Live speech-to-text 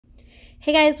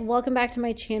Hey guys, welcome back to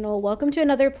my channel. Welcome to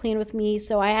another plan with me.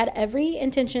 So I had every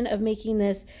intention of making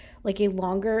this like a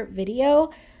longer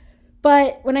video,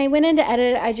 but when I went in to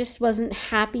edit it, I just wasn't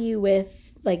happy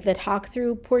with like the talk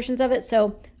through portions of it.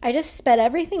 So I just sped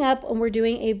everything up and we're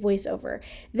doing a voiceover.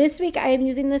 This week I am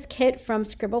using this kit from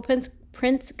Scribble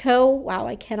Prints Co. Wow,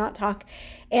 I cannot talk.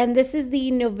 And this is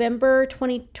the November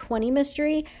 2020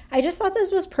 mystery. I just thought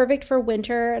this was perfect for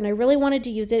winter and I really wanted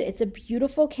to use it. It's a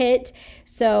beautiful kit.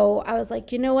 So I was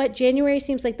like, you know what? January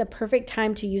seems like the perfect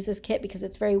time to use this kit because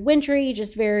it's very wintry,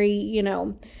 just very,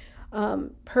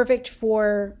 perfect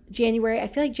for January. I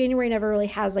feel like January never really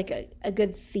has like a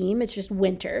good theme. It's just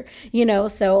winter,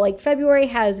 so like February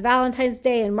has Valentine's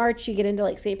Day and March you get into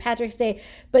like St. Patrick's Day,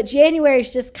 but January is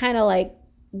just kind of like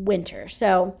winter.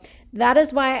 So that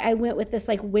is why I went with this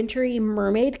like wintry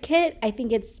mermaid kit. I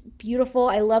think it's beautiful.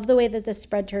 I love the way that this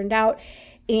spread turned out.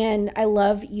 And I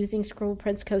love using Scribble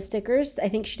Prints Co. stickers. I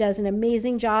think she does an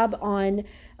amazing job on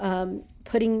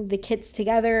putting the kits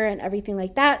together and everything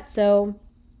like that. So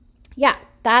yeah,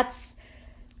 that's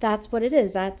what it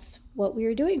is. That's what we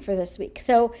were doing for this week.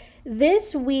 So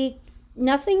this week,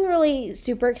 nothing really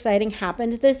super exciting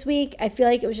happened this week. I feel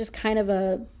like it was just kind of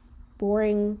a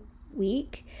boring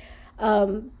week.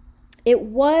 I'm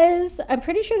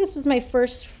pretty sure this was my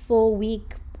first full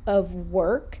week of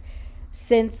work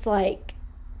since like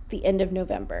the end of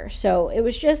November. So it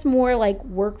was just more like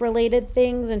work related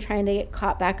things and trying to get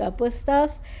caught back up with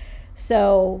stuff.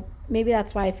 So maybe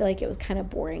that's why I feel like it was kind of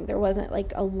boring. There wasn't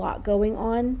like a lot going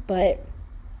on, but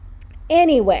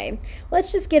anyway,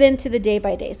 let's just get into the day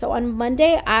by day. So on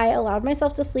Monday, I allowed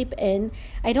myself to sleep in.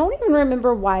 I don't even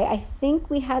remember why. I think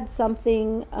we had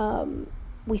something,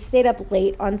 we stayed up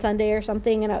late on Sunday or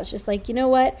something, and I was just like, you know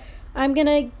what? I'm going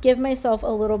to give myself a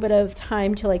little bit of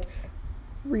time to like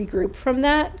regroup from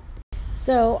that.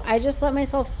 So I just let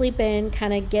myself sleep in,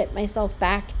 kind of get myself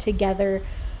back together.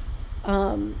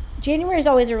 January is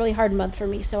always a really hard month for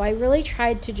me, so I really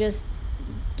tried to just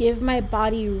give my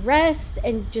body rest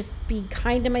and just be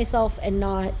kind to myself and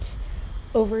not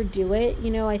overdo it.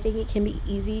 I think it can be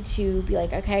easy to be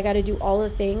like, okay, I got to do all the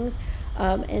things,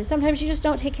 and sometimes you just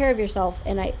don't take care of yourself.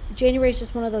 And January is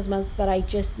just one of those months that I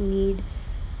just need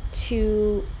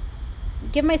to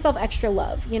give myself extra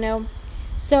love.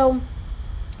 So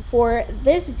for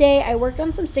this day, I worked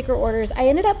on some sticker orders. I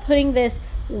ended up putting this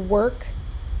work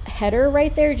header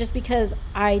right there just because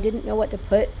I didn't know what to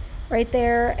put right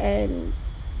there, and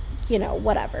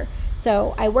whatever.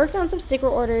 So I worked on some sticker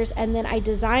orders and then I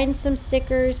designed some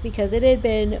stickers because it had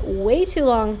been way too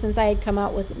long since I had come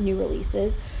out with new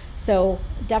releases. So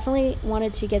definitely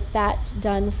wanted to get that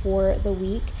done for the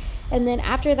week. And then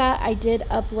after that, I did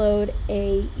upload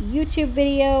a YouTube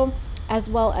video as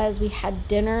well as we had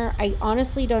dinner. I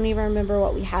honestly don't even remember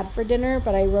what we had for dinner,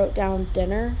 but I wrote down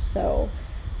dinner, so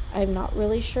I'm not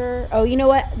really sure. Oh, you know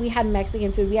what? We had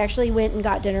Mexican food. We actually went and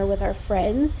got dinner with our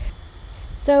friends.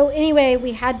 So anyway,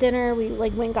 we had dinner. We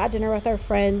like went and got dinner with our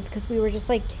friends because we were just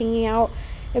like hanging out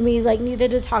and we like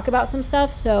needed to talk about some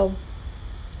stuff. So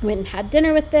went and had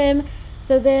dinner with them.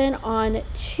 So then on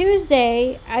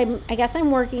Tuesday, I guess I'm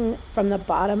working from the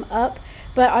bottom up,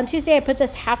 but on Tuesday I put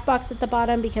this half box at the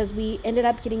bottom because we ended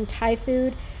up getting Thai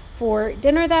food for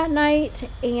dinner that night.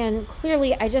 And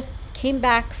clearly I just came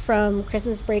back from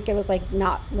Christmas break and was like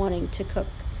not wanting to cook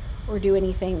or do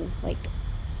anything like,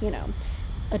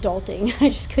 adulting. I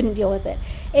just couldn't deal with it.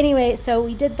 Anyway, so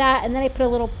we did that, and then I put a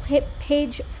little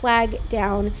page flag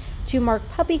down to mark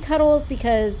puppy cuddles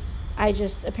because I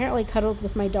just apparently cuddled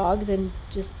with my dogs and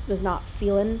just was not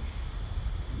feeling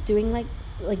doing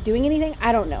doing anything.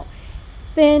 I don't know.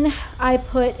 Then I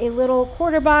put a little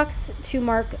quarter box to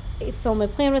mark film a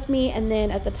plan with me, and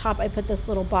then at the top I put this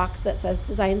little box that says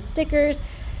design stickers.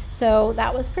 So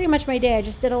that was pretty much my day. I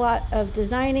just did a lot of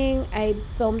designing. I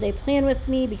filmed a plan with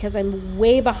me because I'm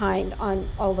way behind on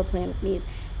all the plan with me's.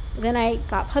 Then I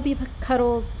got puppy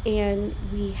cuddles and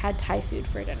we had Thai food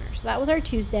for dinner. So that was our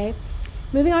Tuesday.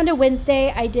 Moving on to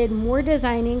Wednesday, I did more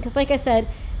designing because like I said,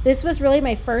 this was really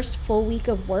my first full week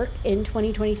of work in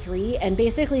 2023 and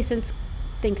basically since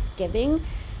Thanksgiving.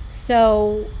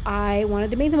 So I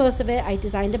wanted to make the most of it. I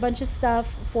designed a bunch of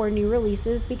stuff for new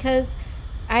releases because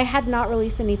I had not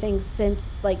released anything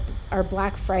since like our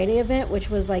Black Friday event, which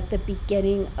was like the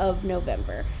beginning of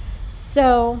November.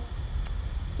 So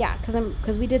yeah,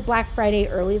 because we did Black Friday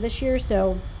early this year,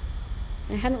 so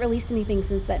I hadn't released anything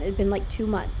since then. It had been like 2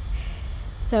 months.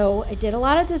 So I did a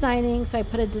lot of designing. So I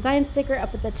put a design sticker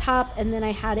up at the top, and then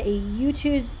I had a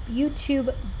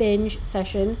YouTube binge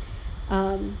session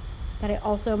that I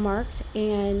also marked,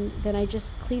 and then I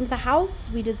just cleaned the house.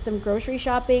 We did some grocery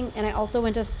shopping, and I also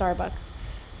went to Starbucks.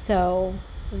 So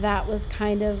that was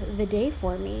kind of the day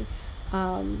for me.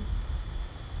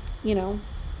 You know,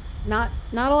 not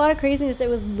a lot of craziness. It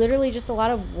was literally just a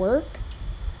lot of work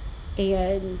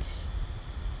and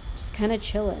just kind of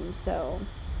chilling. So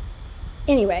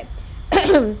anyway,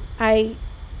 I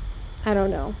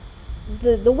don't know.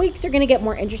 The weeks are going to get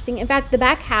more interesting. In fact, the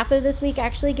back half of this week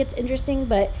actually gets interesting,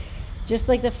 but just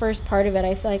like the first part of it,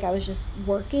 I feel like I was just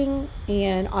working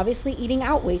and obviously eating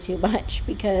out way too much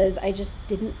because I just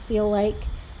didn't feel like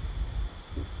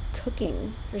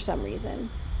cooking for some reason.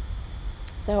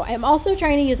 So I'm also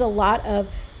trying to use a lot of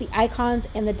the icons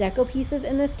and the deco pieces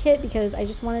in this kit because I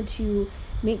just wanted to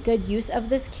make good use of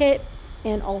this kit.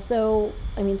 And also,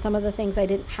 I mean, some of the things I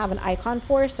didn't have an icon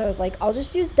for, so I was like, I'll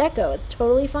just use deco. It's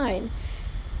totally fine.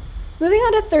 Moving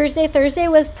on to Thursday. Thursday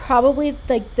was probably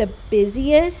like the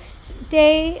busiest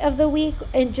day of the week,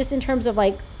 and just in terms of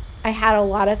like, I had a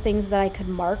lot of things that I could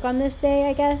mark on this day,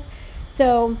 I guess.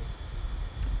 So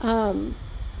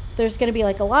there's going to be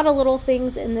like a lot of little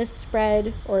things in this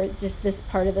spread, or just this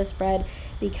part of the spread,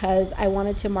 because I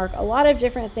wanted to mark a lot of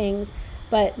different things.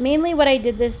 But mainly what I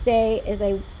did this day is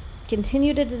I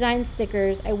continued to design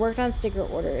stickers. I worked on sticker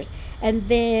orders, and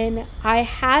then I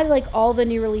had like all the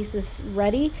new releases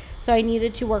ready, so I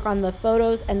needed to work on the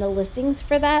photos and the listings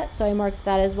for that, so I marked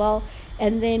that as well.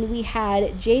 And then we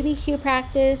had JBQ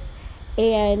practice,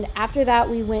 and after that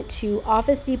we went to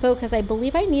Office Depot because I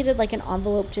believe I needed like an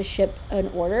envelope to ship an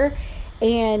order.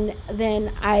 And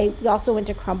then we also went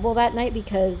to Crumble that night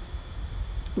because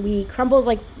Crumble's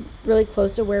like really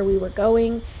close to where we were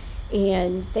going,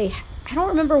 and I don't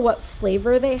remember what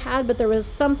flavor they had, but there was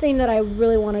something that I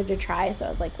really wanted to try. So I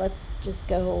was like, let's just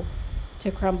go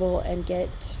to Crumble and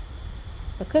get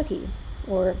a cookie.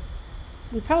 Or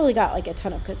we probably got like a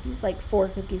ton of cookies, like 4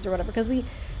 cookies or whatever. Because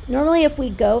normally if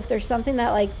there's something that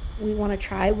like we want to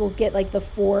try, we'll get like the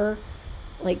 4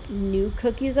 like new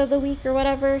cookies of the week or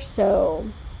whatever. So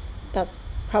that's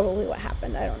probably what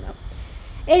happened. I don't know.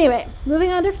 Anyway,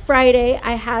 moving on to Friday,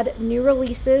 I had new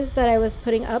releases that I was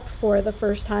putting up for the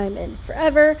first time in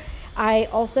forever. I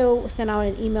also sent out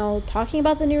an email talking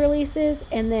about the new releases,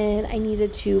 and then I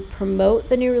needed to promote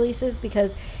the new releases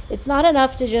because it's not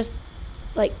enough to just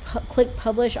like click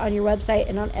publish on your website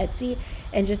and on Etsy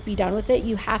and just be done with it.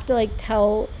 You have to like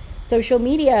tell social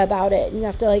media about it, and you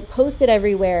have to like post it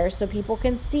everywhere so people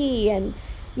can see. And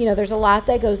you know, there's a lot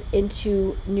that goes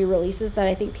into new releases that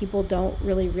I think people don't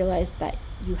really realize that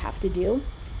you have to do.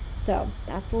 So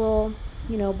that's a little,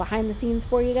 you know, behind the scenes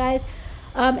for you guys.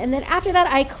 And then after that,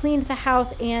 I cleaned the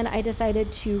house and I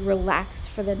decided to relax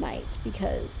for the night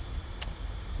because,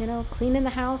 you know, cleaning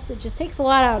the house, it just takes a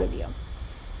lot out of you.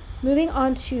 Moving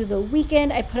on to the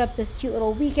weekend, I put up this cute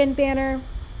little weekend banner,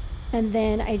 and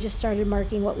then I just started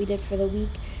marking what we did for the week.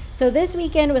 So this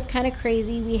weekend was kind of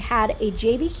crazy. We had a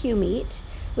JBQ meet,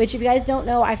 which if you guys don't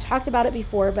know, I've talked about it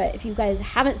before, but if you guys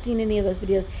haven't seen any of those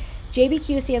videos,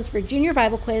 JBQ stands for Junior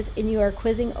Bible Quiz, and you are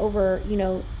quizzing over, you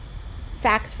know,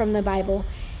 facts from the Bible.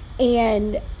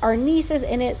 And our niece is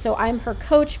in it, so I'm her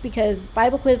coach because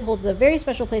Bible Quiz holds a very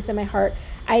special place in my heart.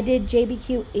 I did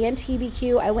JBQ and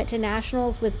TBQ. I went to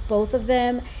nationals with both of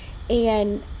them,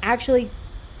 and actually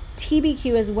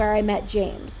TBQ is where I met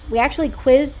James. We actually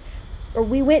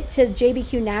we went to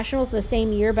JBQ nationals the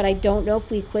same year, but I don't know if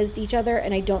we quizzed each other,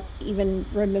 and I don't even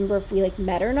remember if we like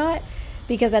met or not,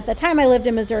 because at the time I lived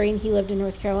in Missouri and he lived in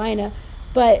North Carolina.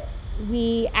 But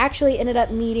we actually ended up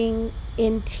meeting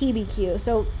in TBQ.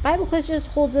 So Bible Quiz just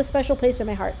holds a special place in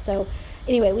my heart. So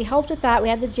anyway, we helped with that. We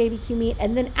had the JBQ meet,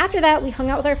 and then after that we hung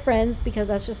out with our friends because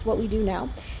that's just what we do now.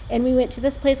 And we went to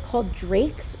this place called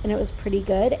Drake's, and it was pretty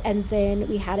good. And then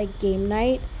we had a game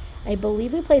night. I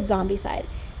believe we played Zombicide.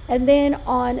 And then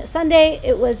on Sunday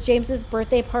it was James's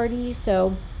birthday party,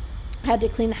 so had to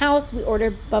clean the house. We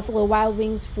ordered Buffalo Wild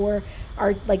Wings for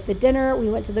our the dinner. We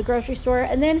went to the grocery store,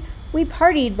 and then we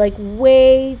partied like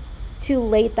way too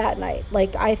late that night.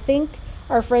 Like I think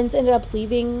our friends ended up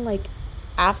leaving like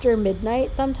after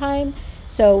midnight sometime.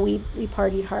 So we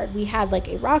partied hard. We had like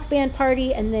a rock band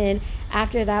party, and then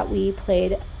after that we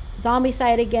played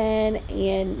Zombicide again,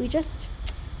 and we just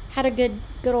had a good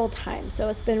old time. So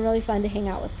it's been really fun to hang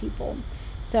out with people.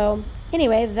 So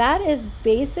anyway, that is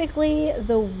basically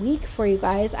the week for you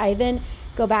guys. I then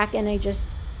go back and I just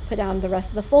put down the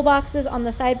rest of the full boxes on the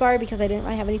sidebar because I didn't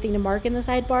really have anything to mark in the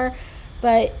sidebar.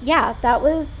 But yeah, that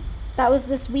was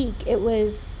this week. It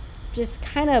was just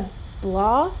kind of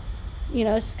blah, you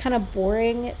know, it's just kind of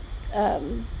boring.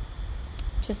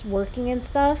 just working and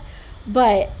stuff.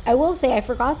 But I will say, I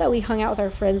forgot that we hung out with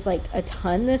our friends like a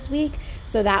ton this week.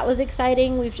 So that was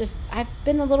exciting. I've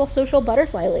been a little social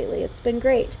butterfly lately. It's been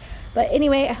great. But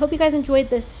anyway, I hope you guys enjoyed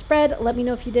this spread. Let me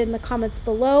know if you did in the comments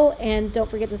below. And don't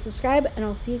forget to subscribe. And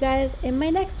I'll see you guys in my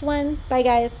next one. Bye,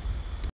 guys.